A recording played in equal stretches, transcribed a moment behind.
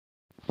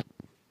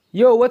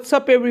Yo, what's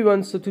up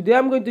everyone? So today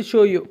I'm going to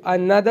show you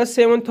another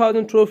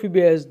 7000 trophy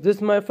base. This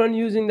is my friend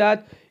using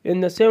that in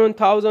the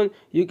 7000.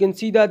 You can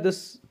see that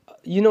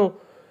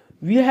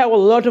we have a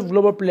lot of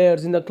global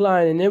players in the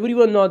client and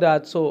everyone know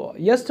that. So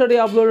yesterday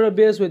I uploaded a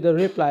base with the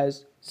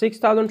replies.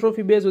 6000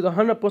 trophy base with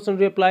 100%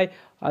 reply.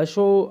 I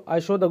show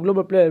the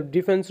global player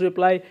defense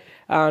reply,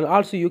 and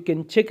also you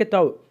can check it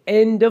out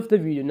end of the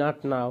video,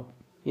 not now.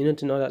 You need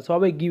to know that. So I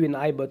will give you an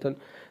I button.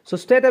 So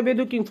straight away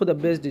looking for the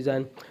best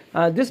design.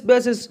 This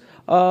base is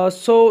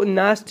so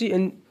nasty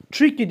and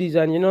tricky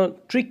design,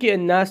 tricky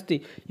and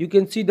nasty. You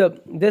can see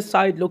this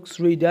side looks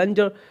really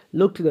danger.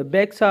 Look to the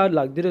back side,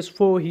 like there is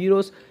 4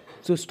 heroes,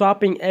 so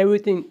stopping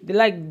everything.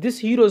 Like this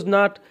heroes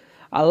not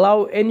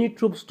allow any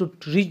troops to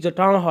reach the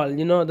town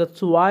hall.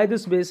 That's why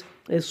this base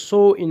is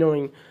so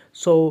annoying.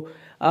 So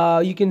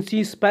you can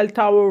see spell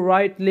tower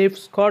right, left,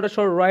 Scottish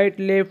or right,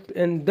 left,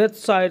 and that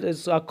side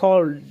is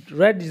called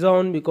red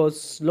zone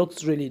because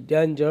looks really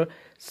danger,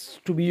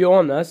 to be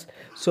honest.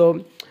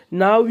 So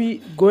now we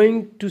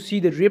going to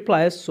see the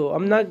replies. So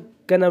I'm not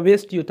gonna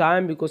waste your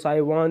time because I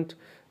want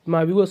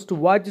my viewers to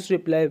watch this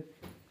reply.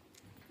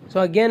 So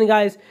again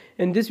guys,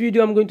 in this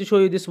video I'm going to show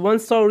you this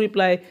 1-star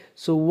reply.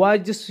 So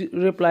watch this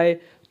reply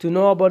to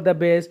know about the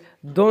base.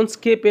 Don't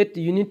skip it.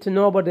 You need to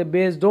know about the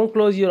base. Don't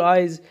close your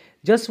eyes.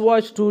 Just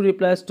watch 2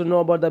 replies to know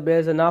about the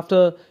base, and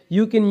after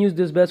you can use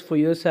this base for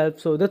yourself.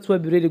 So that's will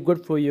be really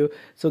good for you.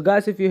 So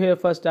guys, if you're here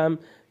first time,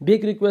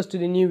 big request to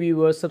the new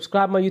viewers,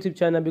 subscribe my YouTube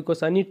channel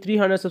because I need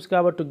 300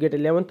 subscribers to get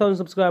 11,000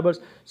 subscribers.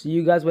 So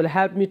you guys will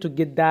help me to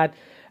get that,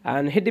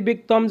 and hit the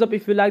big thumbs up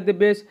if you like the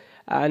base,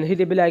 and hit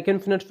the bell icon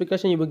for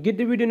notification. You will get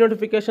the video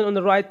notification on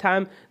the right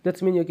time.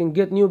 That means you can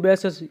get new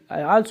bases.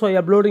 I also am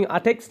uploading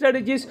attack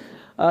strategies,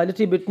 a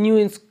little bit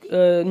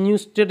new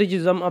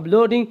strategies I'm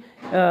uploading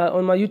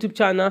on my YouTube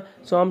channel.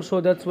 So I'm sure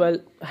that will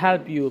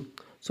help you.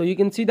 So you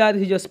can see that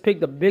he just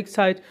picked the big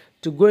side.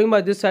 To going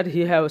by this side,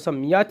 he have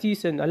some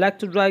Yatis and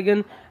Electro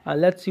Dragon,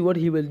 and let's see what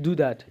he will do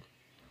that.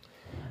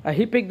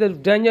 He picked the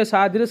danger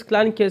side. There is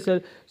clan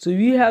castle, so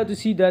we have to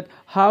see that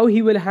how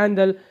he will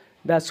handle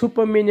the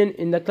super minion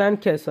in the clan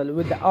castle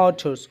with the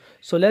archers.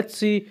 So let's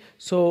see.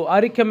 So I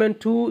recommend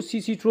 2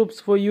 CC troops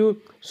for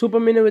you, super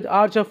minion with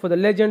archer for the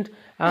legend,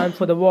 and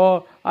for the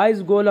war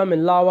ice golem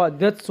and lava.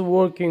 That's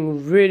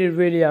working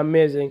really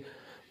amazing.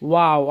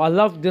 Wow, I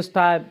love this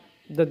type.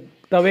 The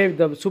way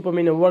the super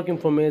minion working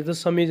for me is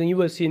just amazing. You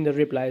will see in the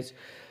replies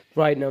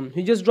right now.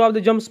 He just dropped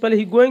the jump spell.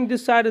 He going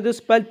this side of the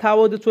spell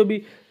tower. This will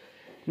be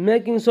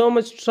making so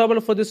much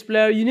trouble for this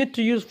player. You need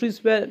to use free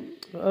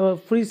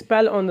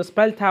spell on the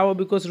spell tower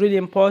because it's really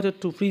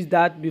important to freeze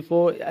that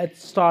before it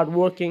start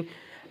working,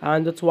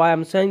 and that's why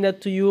I'm saying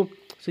that to you.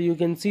 So you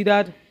can see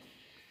that.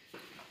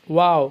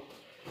 Wow,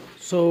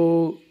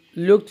 so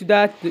look to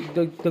that.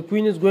 The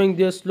queen is going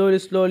there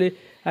slowly,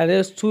 and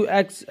there's 2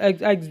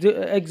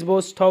 X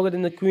boss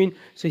targeting the queen,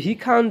 so he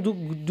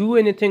can't do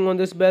anything on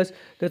this base.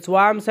 That's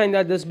why I'm saying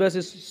that this base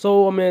is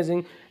so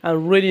amazing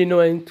and really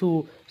annoying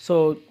too.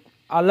 So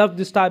I love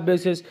this type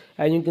bases,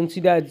 and you can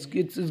see that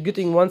it's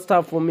getting 1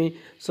 star for me.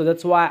 So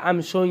that's why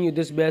I'm showing you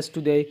this base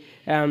today.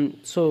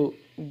 So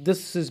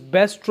this is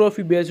best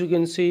trophy base. You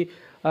can see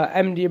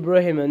MD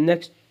Ibrahim, and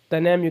next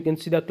the name you can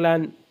see the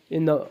clan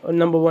in the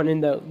number 1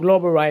 in the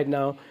global right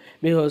now,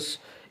 because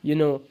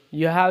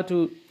you have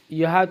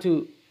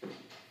to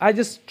I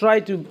just try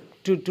to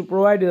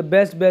provide the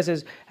best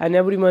bases, and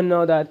everyone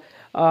know that.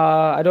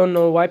 I don't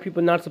know why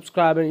people not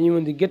subscribing,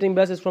 even the getting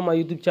bases from my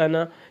YouTube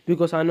channel,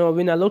 because I know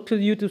when I look to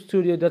the YouTube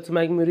studio, that's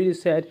making me really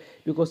sad,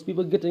 because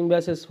people getting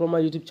bases from my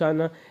YouTube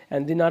channel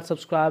and they're not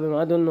subscribing.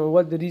 I don't know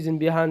what the reason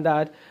behind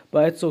that,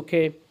 but it's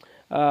okay.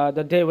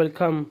 The day will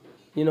come,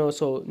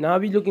 so now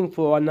we're looking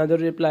for another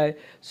reply.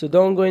 So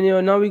don't go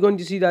anywhere. Now we're going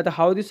to see that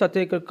how this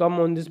attacker come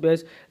on this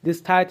base.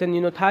 This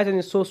Titan, Titan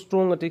is so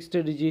strong attack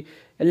strategy,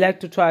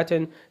 Electro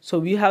Titan. So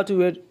we have to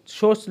wait,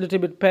 show us a little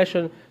bit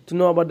passion to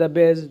know about the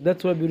base.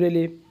 That will be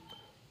really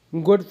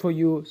good for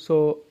you.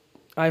 So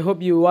I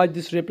hope you watch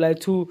this reply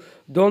too.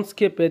 Don't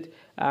skip it.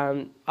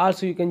 And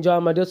also you can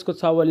join my Discord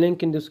server,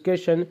 link in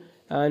description,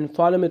 and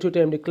follow me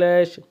Twitter, MD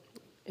Clash,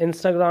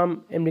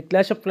 Instagram, MD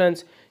Clash of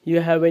Friends.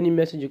 You have any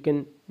message,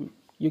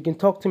 you can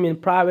talk to me in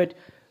private.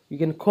 You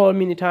can call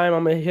me anytime.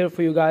 I'm here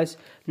for you guys.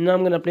 Now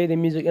I'm gonna play the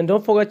music, and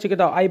don't forget, check it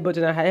out I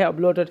button. I have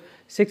uploaded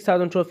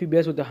 6000 trophy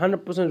base with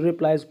 100%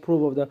 replies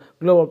proof of the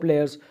global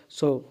players,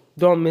 so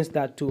don't miss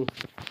that too.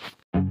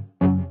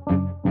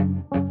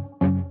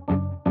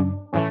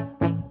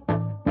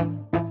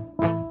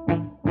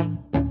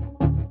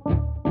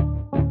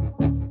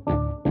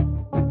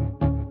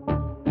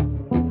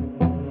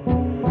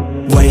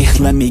 Wait,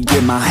 let me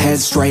get my head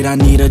straight. I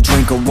need a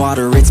drink of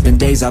water. It's been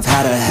days I've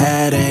had a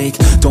headache.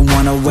 Don't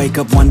wanna wake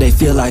up one day,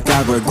 feel like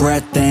I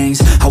regret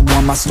things. I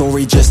want my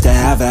story just to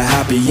have a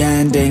happy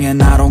ending,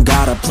 and I don't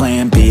got a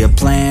plan B, a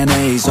plan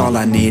A's all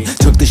I need.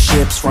 Took the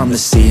ships from the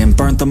sea and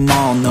burnt them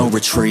all, no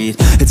retreat.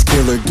 It's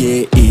kill or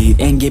get,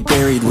 eat, and get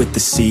buried with the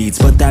seeds.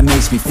 But that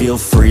makes me feel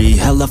free,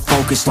 hella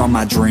focused on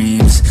my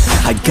dreams.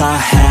 I got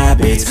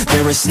habits,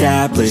 they're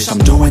established. I'm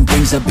doing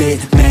things a bit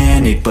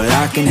manic, but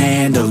I can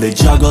handle it.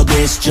 Juggle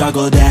this,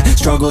 juggle that,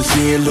 struggle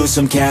here, lose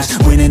some cash.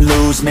 Win and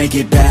lose, make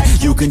it back.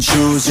 You can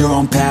choose your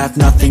own path,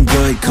 nothing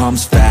good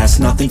comes fast.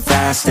 Nothing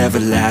fast ever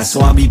lasts,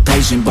 so I'll be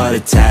patient but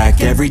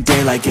attack every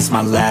day like it's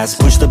my last.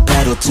 Push the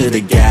pedal to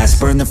the gas,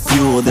 burn the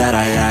fuel that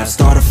I have.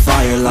 Start a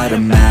fire, light a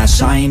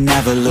match, I ain't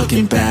never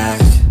looking back.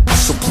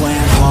 So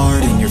plant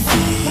hard in your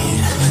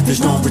feet,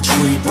 there's no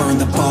retreat. Burn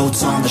the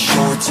boats on the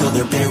shore till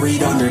they're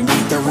buried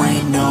underneath. There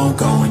ain't no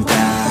going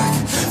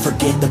back.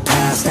 Forget the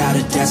past out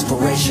of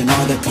desperation.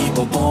 All the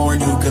people born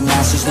who can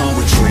last, there's no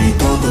retreat.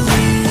 Go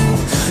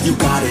believe, you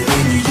got it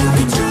in you, you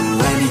can do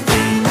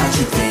anything that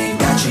you think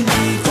that you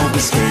need. Don't be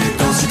scared,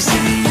 go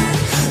succeed.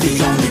 The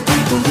only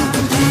people who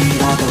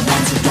compete are the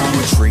ones who don't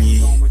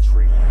retreat.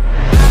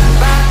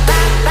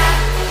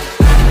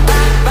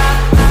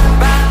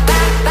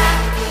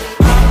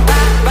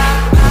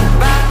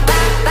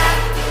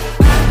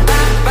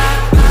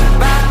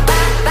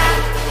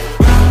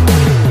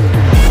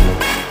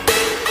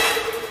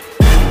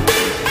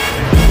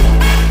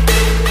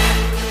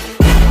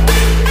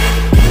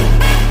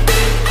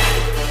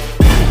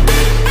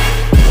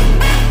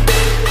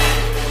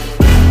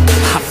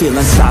 Feel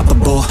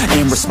unstoppable,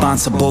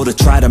 irresponsible to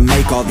try to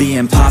make all the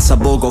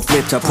impossible go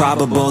flip to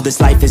probable.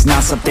 This life is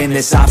not something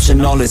that's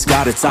optional, it's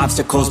got its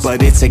obstacles,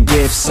 but it's a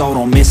gift. So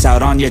don't miss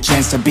out on your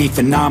chance to be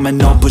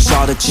phenomenal. Push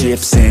all the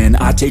chips in,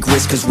 I take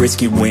risks cause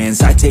risky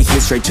wins. I take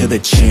hits straight to the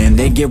chin,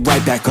 they get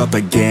right back up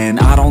again.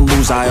 I don't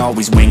lose, I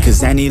always win,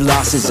 cause any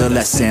loss is a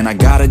lesson. I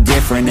got a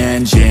different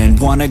engine,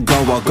 wanna go,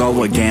 I'll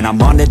go again.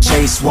 I'm on the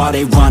chase while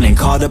they running,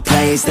 call the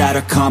plays that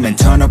are coming.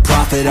 Turn a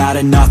profit out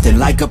of nothing,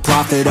 like a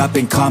prophet up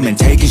and coming.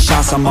 Taking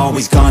shots, I'm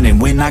always gunning.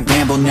 When I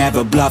gamble,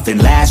 never bluffing.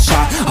 Last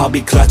shot, I'll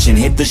be clutching.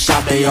 Hit the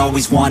shot they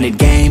always wanted.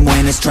 Game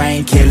winners,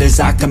 train killers.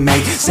 I can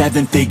make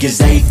 7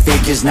 figures, 8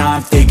 figures,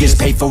 9 figures.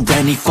 Pay for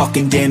any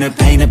fucking dinner.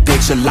 Paint a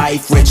picture,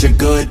 life richer.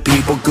 Good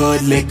people,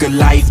 good liquor.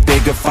 Life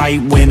bigger,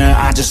 fight winner.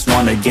 I just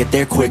wanna get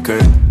there quicker.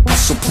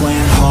 So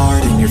plant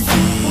hard in your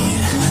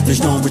feet,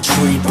 there's no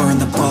retreat. Burn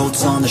the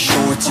boats on the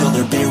shore till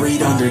they're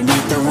buried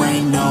underneath. There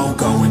ain't no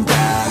going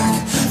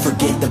back.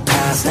 Forget the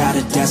past out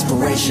of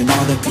desperation.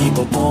 All the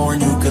people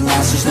born who can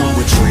last, there's no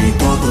retreat.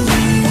 Go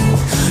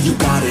believe, you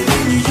got it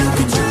in you, you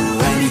can do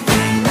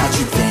anything that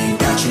you think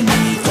that you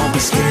need. Don't be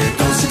scared,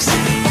 go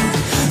succeed.